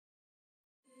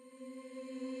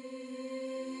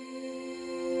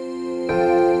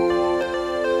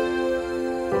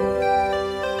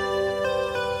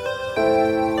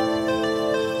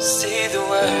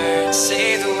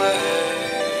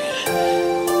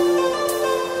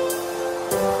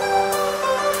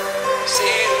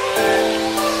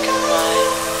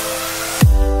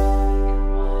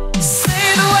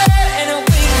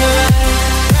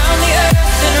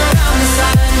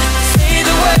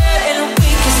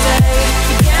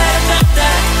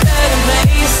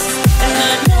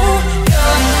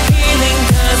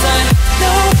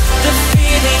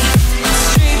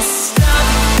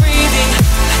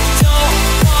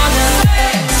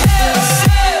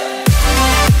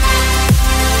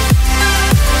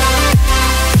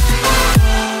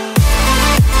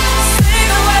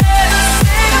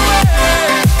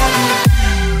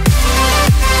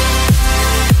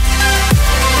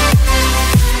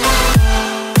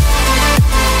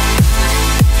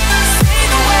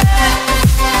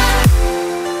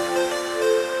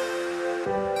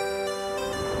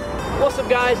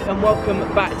and welcome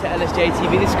back to LSJ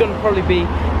TV. This is going to probably be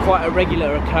quite a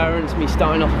regular occurrence, me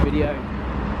starting off a video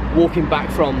walking back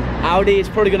from Audi. It's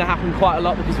probably going to happen quite a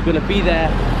lot because we're going to be there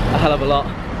a hell of a lot.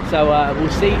 So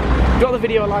we'll see. Drop the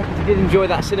video a like if you did enjoy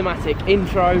that cinematic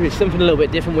intro. It's something a little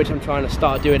bit different which I'm trying to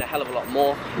start doing a hell of a lot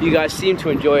more. You guys seem to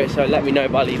enjoy it, so let me know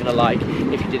by leaving a like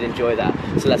if you did enjoy that.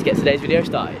 So let's get today's video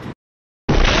started.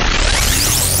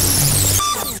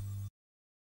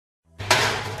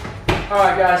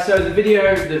 Alright guys, so the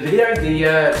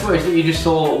footage that you just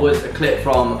saw was a clip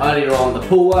from earlier on, the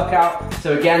pool workout.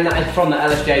 So again, that is from the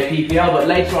LSJ PPL, but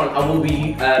later on I will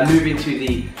be moving to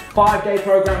the 5-day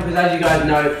program, because as you guys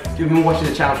know, if you've been watching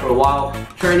the channel for a while,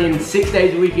 training 6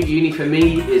 days a week at uni for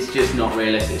me is just not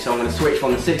realistic. So I'm going to switch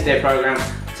from the 6-day program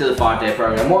to the 5-day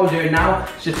program. What I'm doing now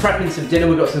is just prepping some dinner.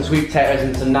 We've got some sweet potatoes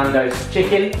and some Nando's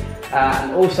chicken.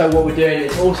 And also what we're doing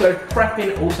is also prepping,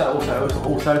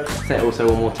 say it also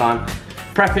one more time,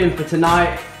 prepping for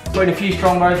tonight, putting a few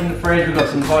strong rows in the fridge, we've got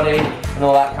some body and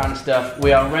all that kind of stuff.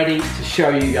 We are ready to show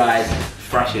you guys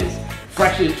Freshers.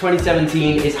 Freshers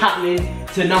 2017 is happening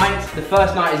tonight. The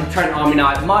first night is a Trent Army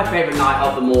night, my favourite night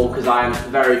of them all because I am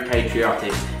very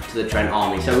patriotic to the Trent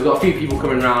Army. So we've got a few people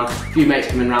coming around, a few mates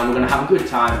coming around, we're going to have a good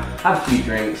time, have a few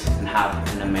drinks and have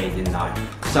an amazing night.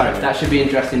 So that should be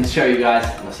interesting to show you guys,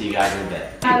 and I'll see you guys in a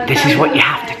bit. This is what you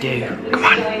have to do, come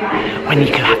on, when you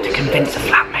can have to convince a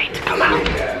flatmate to come out.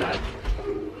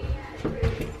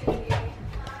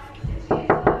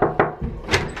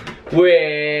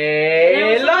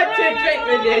 We like to drink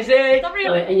with Lizzie.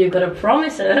 And you've got to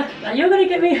promise her that you're going to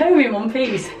get me home in one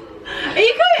piece. Are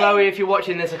you going? Chloe, if you're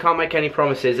watching this, I can't make any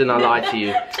promises and I lied to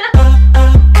you.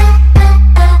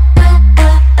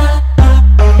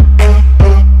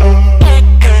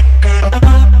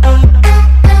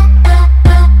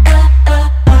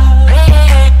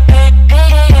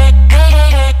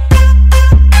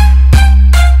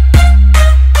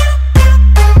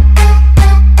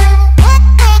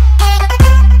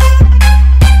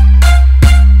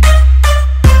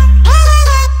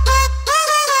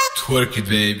 Work it,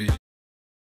 baby.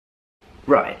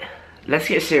 Right, let's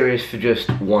get serious for just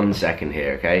 1 second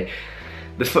here, okay?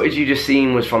 The footage you just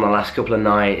seen was from the last couple of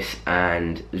nights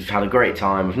and we've had a great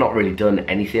time. We've not really done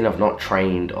anything, I've not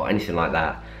trained or anything like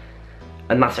that.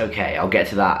 And that's okay, I'll get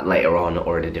to that later on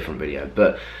or in a different video.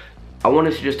 But I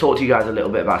wanted to just talk to you guys a little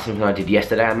bit about something I did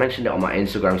yesterday. I mentioned it on my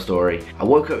Instagram story. I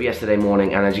woke up yesterday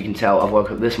morning and as you can tell, I've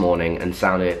woke up this morning and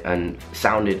sounded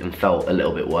and felt a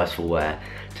little bit worse for wear,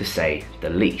 to say the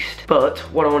least. But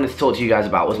what I wanted to talk to you guys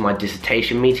about was my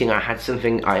dissertation meeting. I had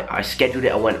something, I scheduled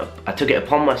it, I took it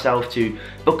upon myself to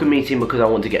book a meeting because I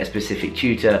want to get a specific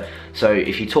tutor. So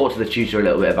if you talk to the tutor a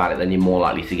little bit about it, then you're more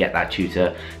likely to get that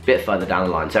tutor a bit further down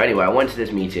the line. So anyway, I went to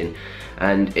this meeting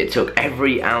and it took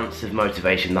every ounce of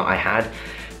motivation that I had,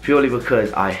 purely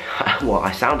because I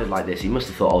sounded like this. You must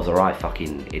have thought I was a right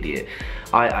fucking idiot.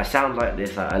 I sound like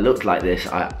this, I looked like this,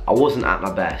 I wasn't at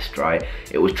my best, right?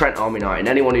 It was Trent Army night, and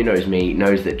anyone who knows me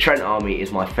knows that Trent Army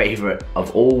is my favourite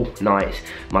of all nights.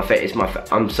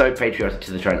 I'm so patriotic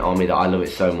to the Trent Army that I love it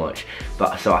so much.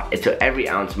 But it took every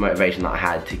ounce of motivation that I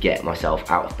had to get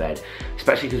myself out of bed,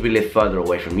 especially because we live further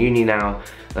away from uni now,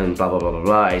 and blah blah blah blah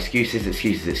blah, excuses,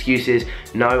 excuses, excuses.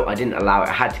 No, I didn't allow it,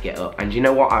 I had to get up. And you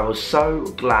know what, I was so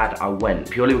glad I went,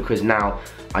 purely because now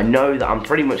I know that I'm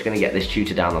pretty much going to get this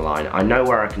tutor down the line. I know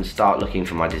where I can start looking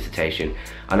for my dissertation,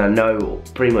 and I know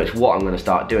pretty much what I'm going to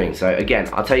start doing. So again,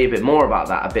 I'll tell you a bit more about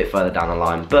that a bit further down the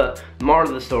line. But the moral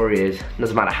of the story is,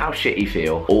 doesn't matter how shit you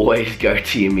feel, always go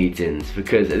to your meetings,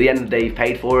 because at the end of the day you've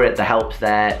paid for it, the help's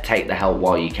there, take the help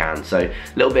while you can. So a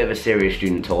little bit of a serious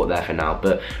student talk there for now,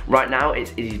 but right now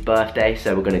it's Izzy's birthday,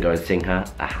 so we're going to go and sing her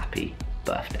a happy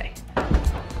birthday.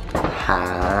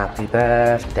 Happy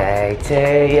birthday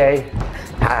to you.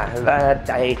 Happy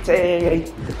birthday to you.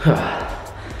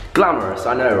 Glamorous,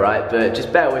 I know, right? But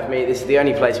just bear with me. This is the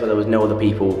only place where there was no other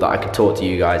people that I could talk to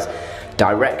you guys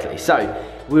directly. So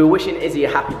we were wishing Izzy a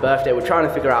happy birthday. We're trying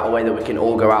to figure out a way that we can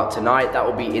all go out tonight. That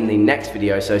will be in the next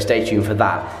video, so stay tuned for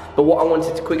that. But what I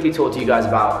wanted to quickly talk to you guys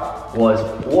about was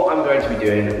what I'm going to be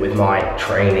doing with my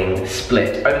training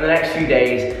split. Over the next few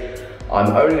days,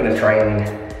 I'm only going to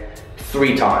train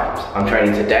 3 times. I'm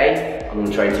training today, I'm going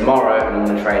to train tomorrow, and I'm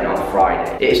going to train on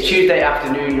Friday. It is Tuesday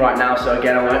afternoon right now, so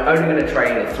again, I'm only going to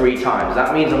train 3 times.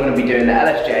 That means I'm going to be doing the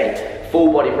LSJ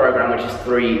full body program, which is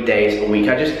 3 days a week.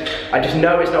 I just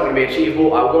know it's not going to be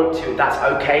achievable. I want to, that's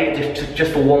okay.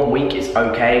 Just for 1 week, it's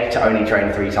okay to only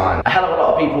train 3 times. A hell of a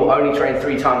lot of people only train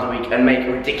 3 times a week and make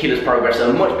ridiculous progress.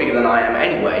 They're much bigger than I am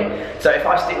anyway. So if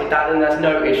I stick with that, then there's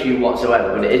no issue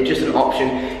whatsoever, but it is just an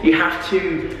option. You have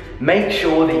to make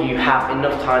sure that you have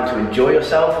enough time to enjoy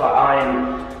yourself. Like, I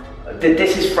am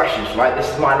this is freshers, right? This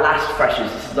is my last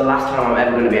freshers. This is the last time I'm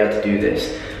ever going to be able to do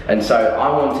this. And so I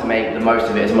want to make the most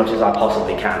of it as much as I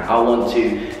possibly can. I want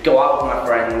to go out with my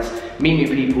friends, meet new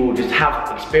people, just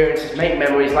have experiences, make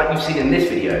memories like you've seen in this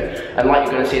video and like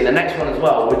you're going to see in the next one as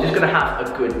well. We're just going to have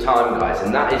a good time, guys,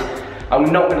 and that is,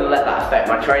 I'm not going to let that affect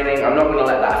my training. I'm not going to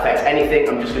let that affect anything.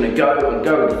 I'm just going to go with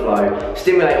the flow,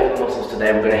 stimulate all the muscles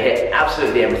today. We're going to hit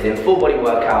absolutely everything, full body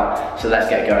workout. So let's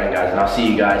get going, guys, and I'll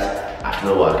see you guys after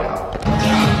the workout.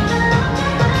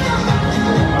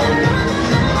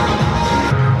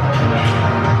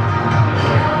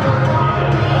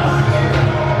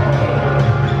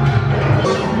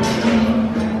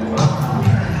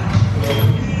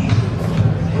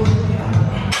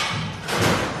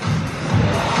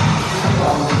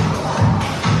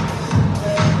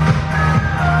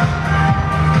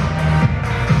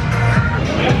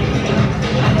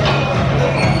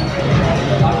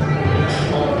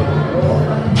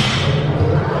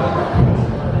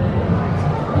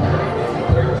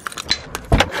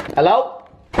 Hello?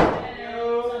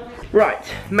 Right,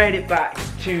 made it back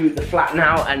to the flat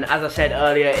now, and as I said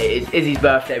earlier, it is Izzy's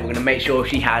birthday. We're going to make sure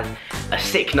she has a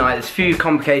sick night. There's a few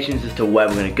complications as to where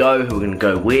we're going to go, who we're going to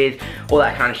go with, all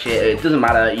that kind of shit. It doesn't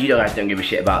matter, you guys don't give a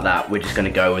shit about that. We're just going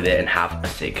to go with it and have a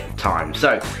sick time.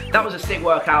 So that was a sick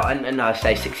workout, and I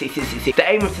say sick. The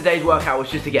aim of today's workout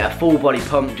was just to get a full body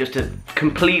pump, just to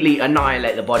completely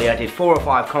annihilate the body. I did 4 or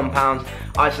 5 compounds,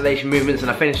 isolation movements,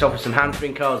 and I finished off with some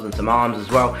hamstring curls and some arms as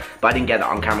well, but I didn't get that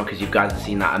on camera because you guys have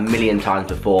seen that a million times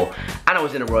before, and I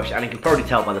was in a rush, and you can probably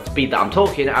tell by the speed that I'm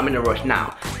talking, I'm in a rush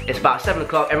now. It's about 7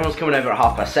 o'clock, everyone's coming over at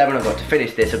 7:30. I've got to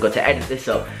finish this, I've got to edit this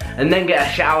up, and then get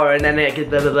a shower, and then get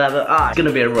blah blah blah blah. It's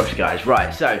gonna be a rush, guys.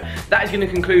 Right, so that is gonna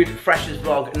conclude Freshers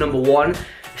Vlog number 1.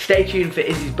 Stay tuned for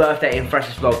Izzy's birthday in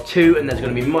Freshers Vlog 2, and there's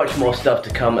going to be much more stuff to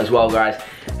come as well, guys.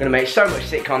 I'm going to make so much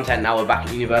sick content now we're back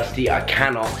at university. I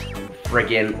cannot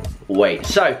friggin' wait.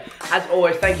 So, as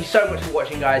always, thank you so much for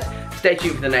watching, guys. Stay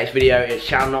tuned for the next video. It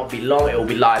shall not be long. It will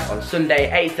be live on Sunday,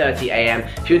 8:30 AM.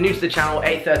 If you're new to the channel,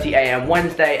 8:30 AM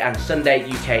Wednesday and Sunday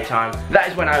UK time. That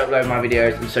is when I upload my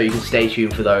videos, and so you can stay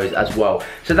tuned for those as well.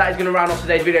 So that is going to round off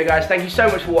today's video, guys. Thank you so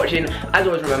much for watching. As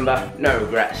always, remember, no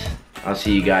regrets. I'll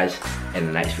see you guys in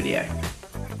the next video.